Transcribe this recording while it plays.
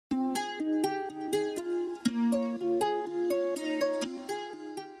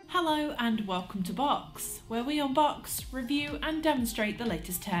Hello and welcome to Box, where we unbox, review and demonstrate the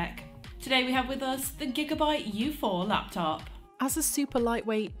latest tech. Today we have with us the Gigabyte U4 laptop. As a super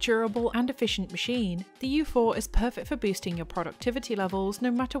lightweight, durable and efficient machine, the U4 is perfect for boosting your productivity levels no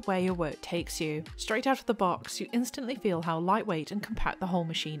matter where your work takes you. Straight out of the box, you instantly feel how lightweight and compact the whole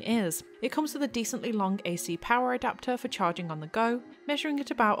machine is. It comes with a decently long AC power adapter for charging on the go, measuring at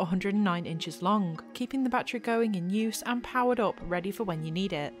about 109 inches long, keeping the battery going in use and powered up ready for when you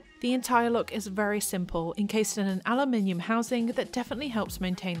need it. The entire look is very simple, encased in an aluminium housing that definitely helps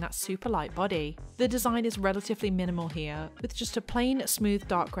maintain that super light body. The design is relatively minimal here, with just a plain, smooth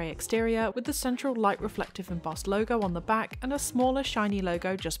dark grey exterior with the central light reflective embossed logo on the back and a smaller shiny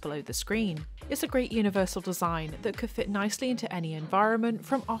logo just below the screen. It's a great universal design that could fit nicely into any environment,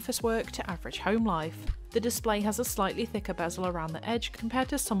 from office work to average home life. The display has a slightly thicker bezel around the edge compared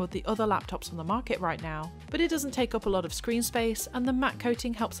to some of the other laptops on the market right now, but it doesn't take up a lot of screen space, and the matte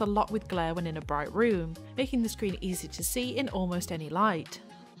coating helps a lot with glare when in a bright room, making the screen easy to see in almost any light.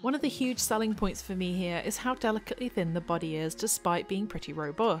 One of the huge selling points for me here is how delicately thin the body is despite being pretty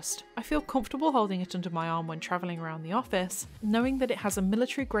robust. I feel comfortable holding it under my arm when travelling around the office, knowing that it has a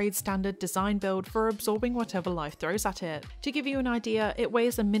military grade standard design build for absorbing whatever life throws at it. To give you an idea, it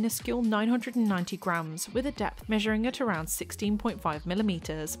weighs a minuscule 990 grams with a depth measuring at around 16.5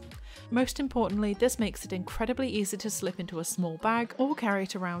 millimeters. Most importantly, this makes it incredibly easy to slip into a small bag or carry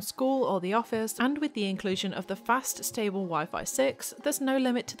it around school or the office, and with the inclusion of the fast, stable Wi-Fi 6, there's no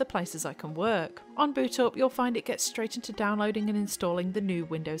limit to the places I can work. On boot up, you'll find it gets straight into downloading and installing the new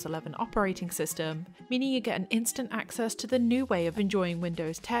Windows 11 operating system, meaning you get an instant access to the new way of enjoying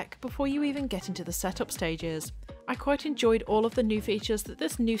Windows tech before you even get into the setup stages. I quite enjoyed all of the new features that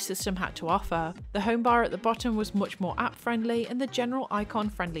this new system had to offer. The home bar at the bottom was much more app friendly, and the general icon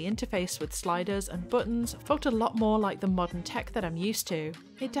friendly interface with sliders and buttons felt a lot more like the modern tech that I'm used to.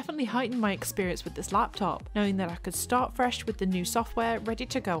 It definitely heightened my experience with this laptop, knowing that I could start fresh with the new software ready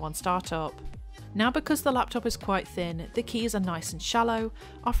to go on startup. Now, because the laptop is quite thin, the keys are nice and shallow,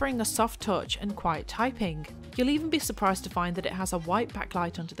 offering a soft touch and quiet typing. You'll even be surprised to find that it has a white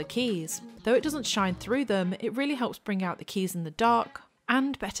backlight under the keys. Though it doesn't shine through them, it really helps bring out the keys in the dark.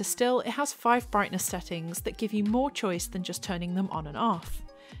 And better still, it has 5 brightness settings that give you more choice than just turning them on and off.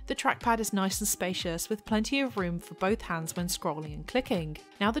 The trackpad is nice and spacious, with plenty of room for both hands when scrolling and clicking.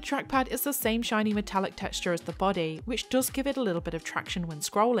 Now, the trackpad is the same shiny metallic texture as the body, which does give it a little bit of traction when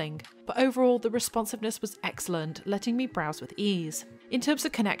scrolling, but overall the responsiveness was excellent, letting me browse with ease. In terms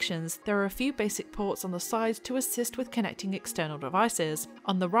of connections, there are a few basic ports on the sides to assist with connecting external devices.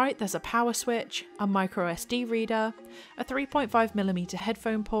 On the right there's a power switch, a micro SD reader, a 3.5mm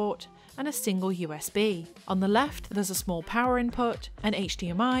headphone port, and a single USB. On the left there's a small power input, an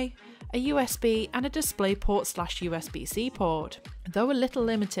HDMI, a USB and a DisplayPort/USB-C port. Though a little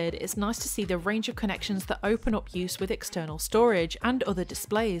limited, it's nice to see the range of connections that open up use with external storage and other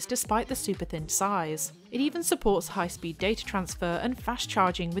displays despite the super thin size. It even supports high-speed data transfer and fast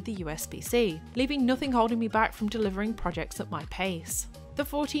charging with the USB-C, leaving nothing holding me back from delivering projects at my pace. The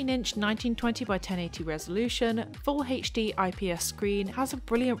 14-inch 1920 by 1080 resolution, full HD IPS screen has a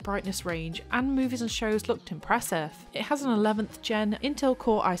brilliant brightness range, and movies and shows looked impressive. It has an 11th gen Intel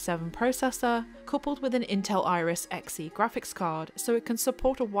Core i7 processor, coupled with an Intel Iris Xe graphics card, so it can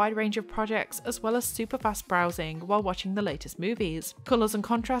support a wide range of projects as well as super fast browsing while watching the latest movies. Colours and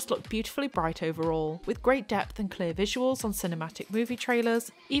contrast look beautifully bright overall, with great depth and clear visuals on cinematic movie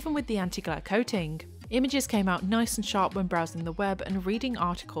trailers, even with the anti-glare coating. Images came out nice and sharp when browsing the web and reading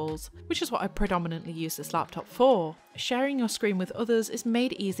articles, which is what I predominantly use this laptop for. Sharing your screen with others is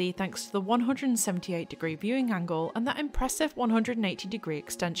made easy thanks to the 178-degree viewing angle and that impressive 180-degree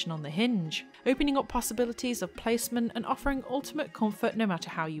extension on the hinge, opening up possibilities of placement and offering ultimate comfort no matter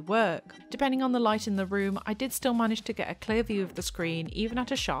how you work. Depending on the light in the room, I did still manage to get a clear view of the screen even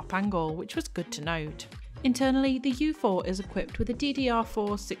at a sharp angle, which was good to note. Internally, the U4 is equipped with a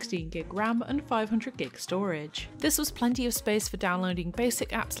DDR4 16GB RAM and 500GB storage. This was plenty of space for downloading basic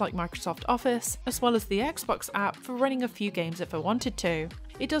apps like Microsoft Office, as well as the Xbox app for running a few games if I wanted to.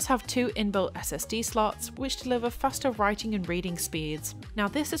 It does have 2 inbuilt SSD slots, which deliver faster writing and reading speeds. Now,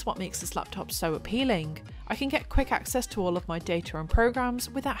 this is what makes this laptop so appealing. I can get quick access to all of my data and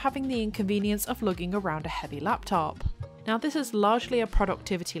programs without having the inconvenience of lugging around a heavy laptop. Now, this is largely a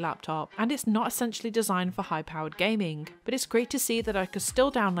productivity laptop, and it's not essentially designed for high-powered gaming, but it's great to see that I could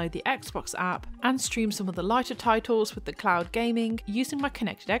still download the Xbox app and stream some of the lighter titles with the cloud gaming using my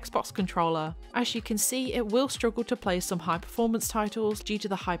connected Xbox controller. As you can see, it will struggle to play some high-performance titles due to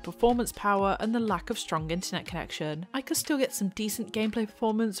the high performance power and the lack of strong internet connection. I could still get some decent gameplay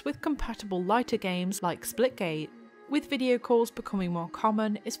performance with compatible lighter games like Splitgate. With video calls becoming more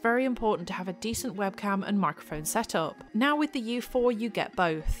common, it's very important to have a decent webcam and microphone setup. Now with the U4 you get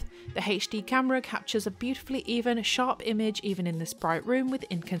both. The HD camera captures a beautifully even, sharp image even in this bright room with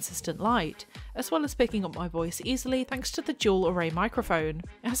inconsistent light, as well as picking up my voice easily thanks to the dual array microphone.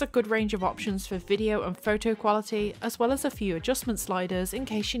 It has a good range of options for video and photo quality, as well as a few adjustment sliders in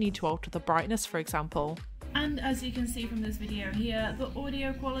case you need to alter the brightness, for example. And as you can see from this video here, the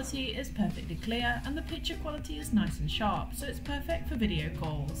audio quality is perfectly clear and the picture quality is nice and sharp, so it's perfect for video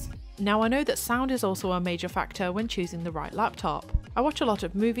calls. Now I know that sound is also a major factor when choosing the right laptop. I watch a lot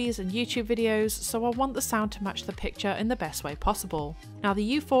of movies and YouTube videos, so I want the sound to match the picture in the best way possible. Now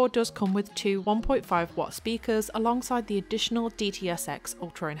the U4 does come with two 1.5 watt speakers alongside the additional DTS:X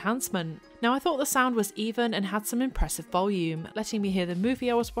Ultra enhancement. Now I thought the sound was even and had some impressive volume, letting me hear the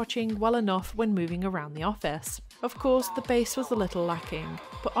movie I was watching well enough when moving around the office. Of course, the bass was a little lacking,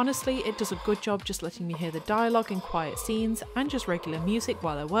 but honestly it does a good job just letting me hear the dialogue in quiet scenes and just regular music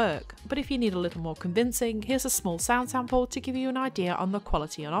while I work. But if you need a little more convincing, here's a small sound sample to give you an idea on the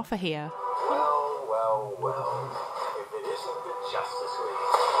quality on offer here. Well, if it isn't the Justice League.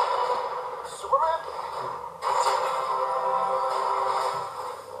 Superman?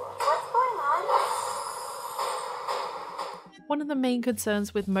 What's going on? One of the main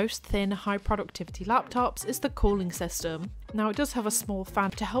concerns with most thin, high productivity laptops is the cooling system. Now it does have a small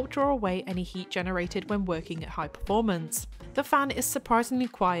fan to help draw away any heat generated when working at high performance. The fan is surprisingly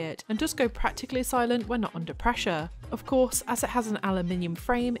quiet and does go practically silent when not under pressure. Of course, as it has an aluminium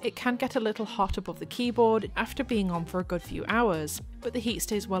frame, it can get a little hot above the keyboard after being on for a good few hours, but the heat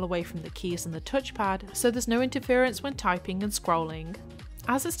stays well away from the keys and the touchpad, so there's no interference when typing and scrolling.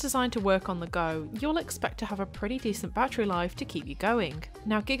 As it's designed to work on the go, you'll expect to have a pretty decent battery life to keep you going.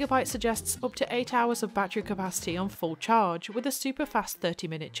 Now Gigabyte suggests up to 8 hours of battery capacity on full charge with a super fast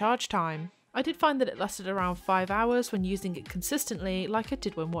 30-minute charge time. I did find that it lasted around 5 hours when using it consistently, like I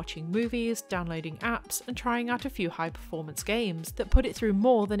did when watching movies, downloading apps and trying out a few high performance games that put it through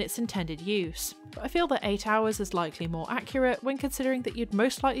more than its intended use. But I feel that 8 hours is likely more accurate when considering that you'd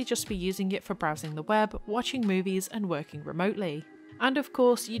most likely just be using it for browsing the web, watching movies and working remotely. And of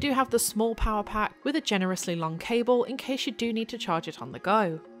course, you do have the small power pack with a generously long cable in case you do need to charge it on the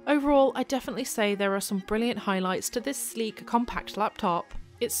go. Overall, I definitely say there are some brilliant highlights to this sleek, compact laptop.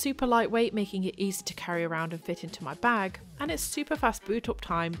 It's super lightweight, making it easy to carry around and fit into my bag, and its super fast boot up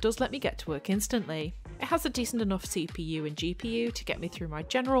time does let me get to work instantly. It has a decent enough CPU and GPU to get me through my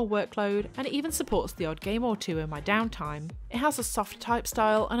general workload, and it even supports the odd game or two in my downtime. It has a soft type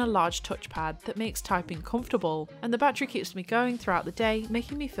style and a large touchpad that makes typing comfortable, and the battery keeps me going throughout the day,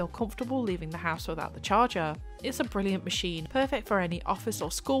 making me feel comfortable leaving the house without the charger. It's a brilliant machine, perfect for any office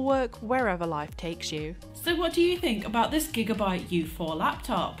or schoolwork, wherever life takes you. So what do you think about this Gigabyte U4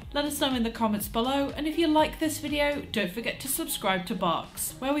 laptop? Let us know in the comments below, and if you like this video, don't forget to subscribe to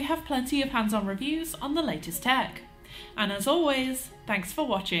Box, where we have plenty of hands-on reviews on the latest tech. And as always, thanks for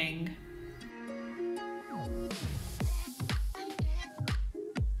watching.